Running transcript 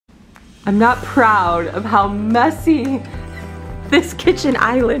I'm not proud of how messy this kitchen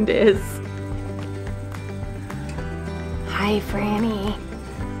island is. Hi, Franny.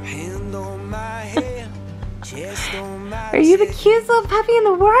 Are you the cutest little puppy in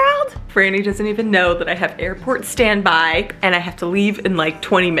the world? Franny doesn't even know that I have airport standby and I have to leave in like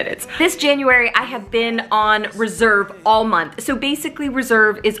 20 minutes. This January, I have been on reserve all month. So basically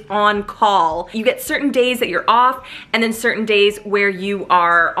reserve is on call. You get certain days that you're off and then certain days where you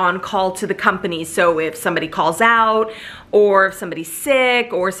are on call to the company. So if somebody calls out or if somebody's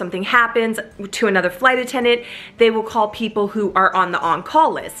sick or something happens to another flight attendant, they will call people who are on the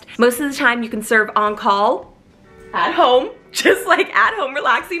on-call list. Most of the time you can serve on-call at home, just like at home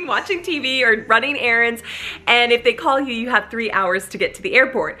relaxing, watching TV or running errands. And if they call you, you have 3 hours to get to the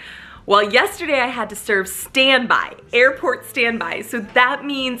airport. Well, yesterday I had to serve standby, airport standby. So that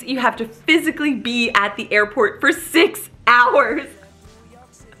means you have to physically be at the airport for 6 hours.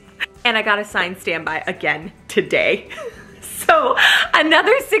 And I got assigned standby again today. So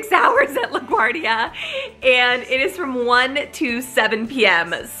another 6 hours at LaGuardia, and it is from 1 to 7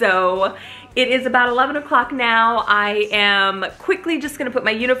 p.m. So it is about 11 o'clock now. I am quickly just gonna put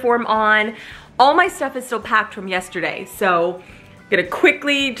my uniform on. All my stuff is still packed from yesterday, so I'm gonna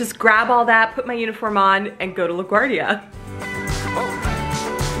quickly just grab all that, put my uniform on, and go to LaGuardia.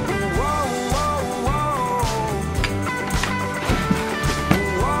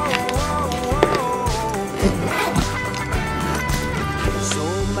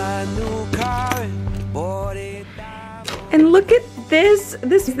 And look at this.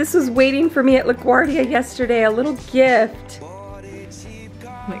 This was waiting for me at LaGuardia yesterday, a little gift.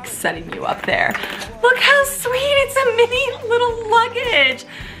 I'm like setting you up there. Look how sweet, it's a mini little luggage.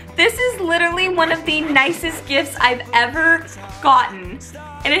 This is literally one of the nicest gifts I've ever gotten.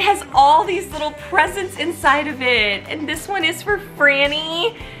 And it has all these little presents inside of it. And this one is for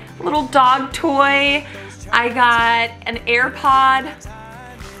Franny, little dog toy. I got an AirPod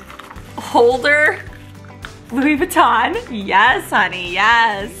holder. Louis Vuitton, yes honey,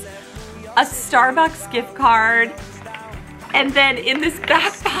 yes. A Starbucks gift card, and then in this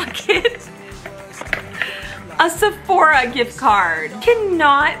back pocket, a Sephora gift card.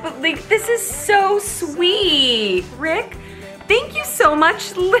 Cannot, but like, this is so sweet. Rick, thank you so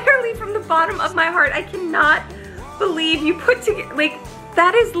much, literally from the bottom of my heart. I cannot believe you put together, like,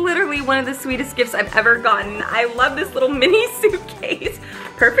 that is literally one of the sweetest gifts I've ever gotten. I love this little mini suitcase,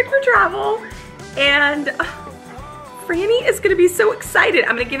 perfect for travel. And Franny is gonna be so excited.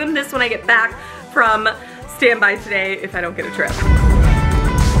 I'm gonna give him this when I get back from standby today if I don't get a trip.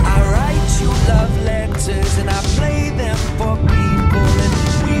 I write you love letters and I play them for people, and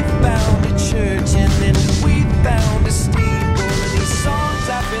we found a church and then we found a steeple, and these songs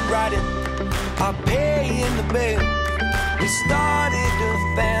I've been writing are paying the bill. We started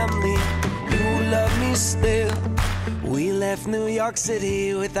a family, you love me still. We left New York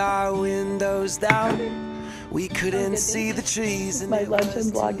City with our windows down. We couldn't see the trees. My lunch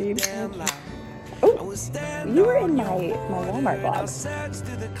and vlogging. Oh, you were in my Walmart vlog.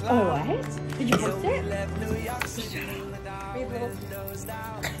 Oh, what? Did you post it?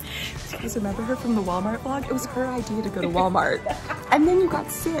 You guys remember her from the Walmart vlog? It was her idea to go to Walmart. And then you got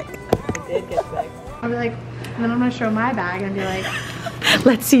sick. I did get sick. I'll be like, and then I'm gonna show my bag and be like,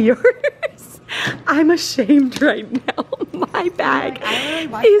 let's see yours. I'm ashamed right now. My bag I really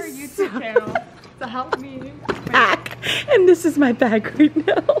watch is her YouTube channel to help me. back, and this is my bag right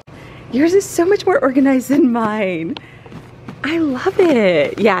now. Yours is so much more organized than mine. I love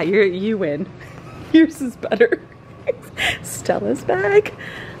it. Yeah, you win. Yours is better. Stella's bag,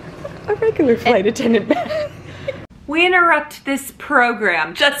 a regular flight attendant bag. We interrupt this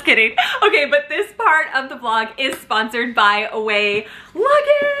program. Just kidding. Okay, but this part of the vlog is sponsored by Away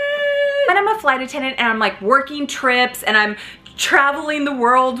Luggage. When I'm a flight attendant and I'm like working trips and I'm traveling the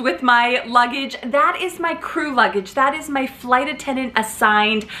world with my luggage, that is my crew luggage. That is my flight attendant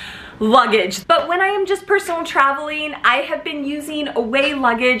assigned luggage. But when I am just personal traveling, I have been using Away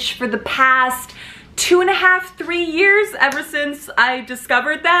Luggage for the past 2.5, 3 years, ever since I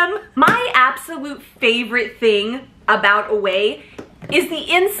discovered them. My absolute favorite thing about Away is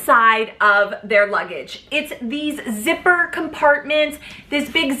the inside of their luggage. It's these zipper compartments, this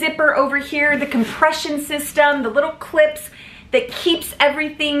big zipper over here, the compression system, the little clips that keeps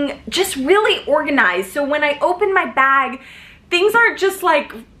everything just really organized. So when I open my bag, things aren't just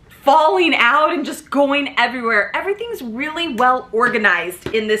like falling out and just going everywhere. Everything's really well organized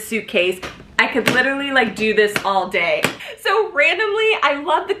in this suitcase. I could literally like do this all day. So randomly, I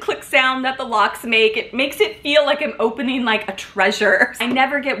love the click sound that the locks make. It makes it feel like I'm opening like a treasure. I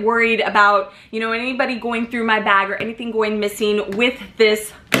never get worried about, you know, anybody going through my bag or anything going missing with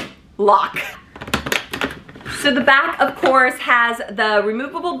this lock. So the back, of course, has the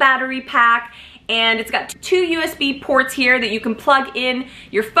removable battery pack, and it's got 2 USB ports here that you can plug in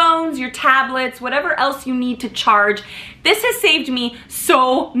your phones, your tablets, whatever else you need to charge. This has saved me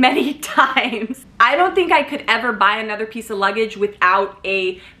so many times. I don't think I could ever buy another piece of luggage without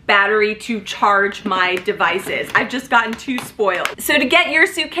a battery to charge my devices. I've just gotten too spoiled. So to get your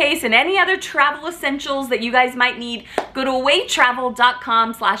suitcase and any other travel essentials that you guys might need, go to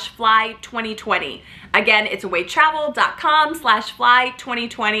awaytravel.com/fly2020. Again, it's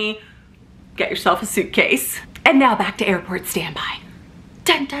awaytravel.com/fly2020. Get yourself a suitcase. And now back to airport standby.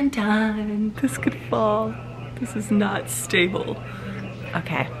 Dun dun dun. This could fall. This is not stable.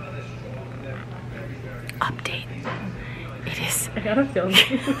 Okay. Update. It is. I gotta film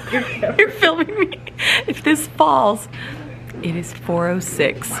you. You're filming me. If this falls, it is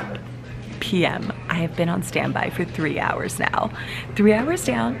 4:06 p.m. I have been on standby for 3 hours now. 3 hours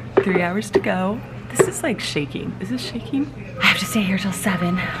down, 3 hours to go. This is like shaking. Is this shaking? I have to stay here till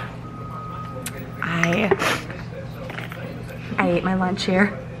 7. I ate my lunch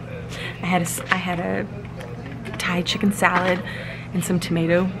here. I had a Thai chicken salad and some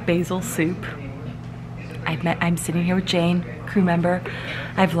tomato basil soup. I'm sitting here with Jane, crew member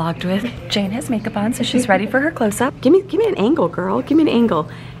I vlogged with. Jane has makeup on, so she's ready for her close-up. Give me an angle, girl. Give me an angle.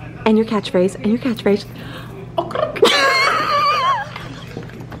 And your catchphrase, and your catchphrase.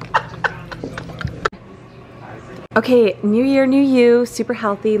 Okay, new year, new you, super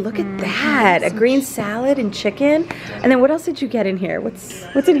healthy. Look at that, a green salad and chicken. And then what else did you get in here?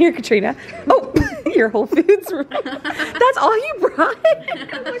 What's in here, Katrina? Oh, your Whole Foods. That's all you brought?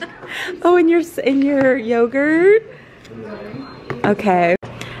 Oh, and your yogurt? Okay.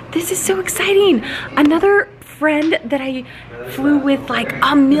 This is so exciting. Another friend that I flew with like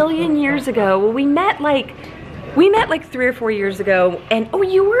a million years ago. Well, we met like 3 or 4 years ago, and oh,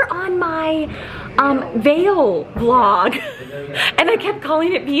 you were on my Vail vlog, and I kept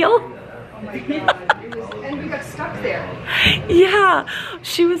calling it Veal. And we got stuck there. Yeah,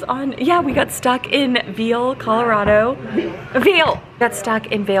 she was on, yeah, we got stuck in Vail, Colorado. Vail! Got stuck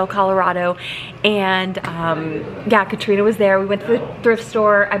in Vail, Colorado, and yeah, Katrina was there. We went to the thrift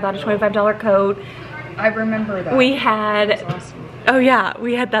store. I bought a $25 coat. I remember that. We had, oh yeah,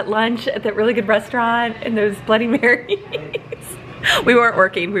 we had that lunch at that really good restaurant and those Bloody Marys. We weren't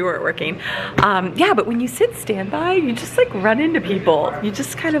working. Yeah, but when you sit standby, you just like run into people. You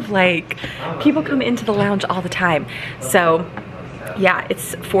just kind of like, people come into the lounge all the time. So yeah,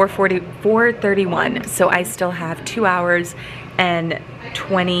 it's 4:31. So I still have 2 hours and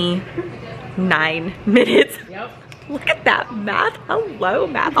 29 minutes. Yep. Look at that math. Hello,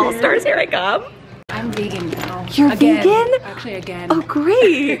 math all stars. Here I come. I'm vegan now. You're vegan? Actually, again. Oh,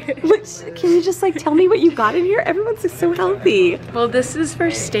 great. Can you just like tell me what you got in here? Everyone's so healthy. Well, this is for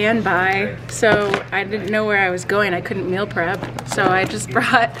standby, so I didn't know where I was going. I couldn't meal prep, so I just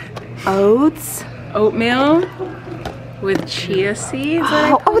brought Oats. Oatmeal with chia seeds.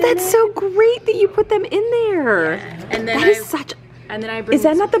 Oh, that's so great that you put them in there. And then Is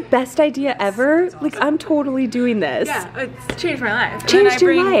that not the best idea ever? Like, I'm totally doing this. Yeah, it's changed my life. Changed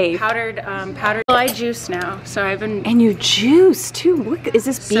your life. Powdered. Well, I juice now, so I've been. And you juice too. Look, is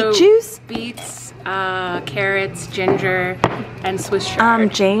this beet juice? Beets, carrots, ginger, and Swiss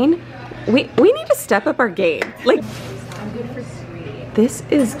chard. Jane, we need to step up our game. Like, this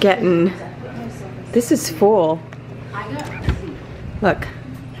is full. Look,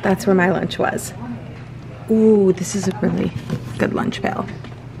 that's where my lunch was. Ooh, this is a really good lunch pail.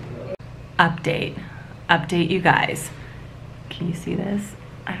 Update, you guys. Can you see this?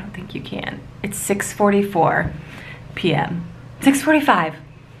 I don't think you can. It's 6:44 p.m. 6:45.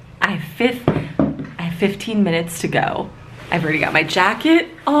 I have 15 minutes to go. I've already got my jacket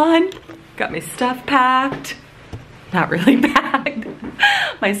on, got my stuff packed. Not really packed.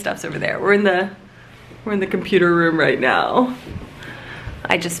 My stuff's over there. We're in the computer room right now.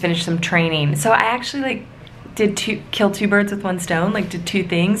 I just finished some training. So I actually like kill 2 birds with 1 stone, like did 2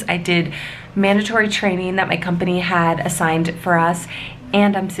 things. I did mandatory training that my company had assigned for us,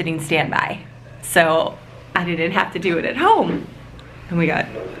 and I'm sitting standby. So I didn't have to do it at home. And we got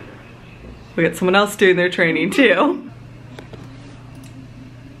someone else doing their training too.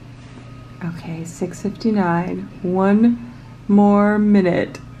 Okay, 6:59, 1 more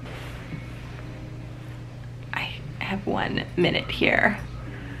minute. I have 1 minute here.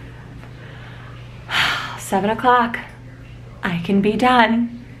 7 o'clock, I can be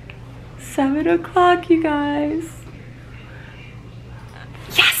done. 7 o'clock, you guys.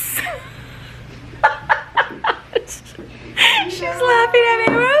 Yes! She's laughing at me.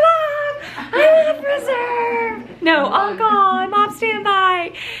 Mom, I love reserve. No, Uncle, I'm off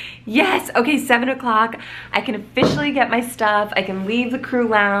standby. Yes, okay, 7 o'clock. I can officially get my stuff. I can leave the crew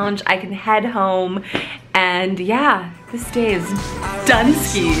lounge. I can head home. And yeah, this day is done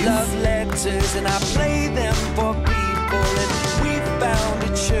skis. Love letters and I play them for people. And we found a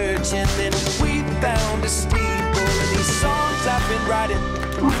church and then we found a steeple. And these songs I've been writing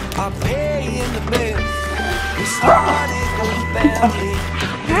are paying the bill. We started a family.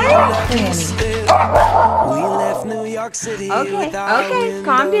 We left New York City with our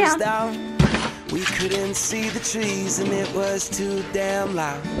windows down. We couldn't see the trees and it was too damn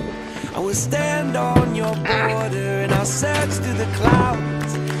loud. I will stand on your border and I'll search through the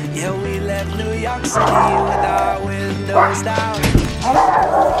clouds. Yeah, we left New York City with our windows down.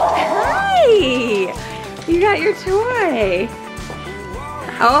 Hi! You got your toy.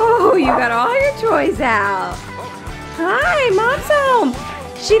 Oh, you got all your toys out. Hi, Mom's home.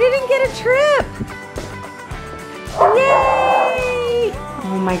 She didn't get a trip. Yay!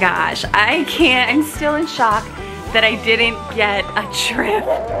 Oh my gosh, I can't, I'm still in shock that I didn't get a trip.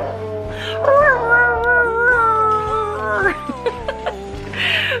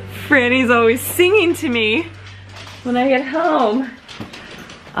 Franny's always singing to me when I get home.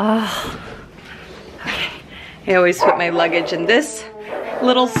 Oh, okay. I always put my luggage in this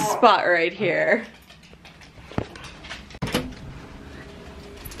little spot right here.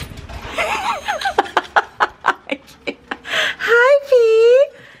 Hi, P.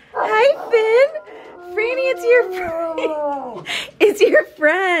 Hi, Finn. Franny, it's your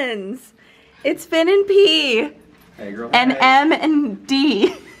friends. It's Finn and P. Hey, girl. And M and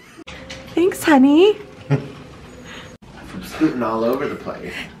D. Thanks, honey. I'm scooting all over the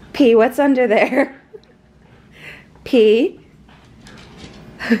place. P, what's under there? P.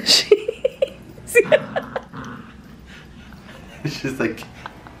 She's like,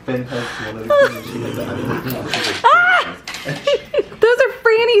 Ben has one of the keys. She has Those are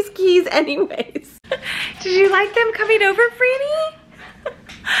Franny's keys anyways. Did you like them coming over, Franny?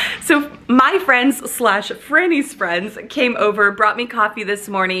 So my friends / Franny's friends came over, brought me coffee this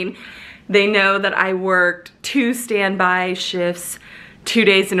morning. They know that I worked 2 standby shifts 2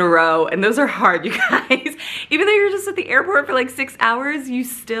 days in a row, and those are hard, you guys. Even though you're just at the airport for like 6 hours, you're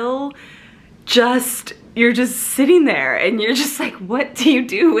just sitting there and you're just like, what do you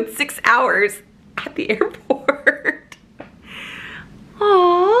do with 6 hours at the airport?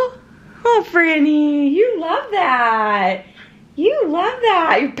 Aww, oh Franny, you love that. You love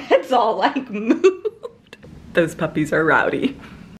that. Your bed's all like moved. Those puppies are rowdy.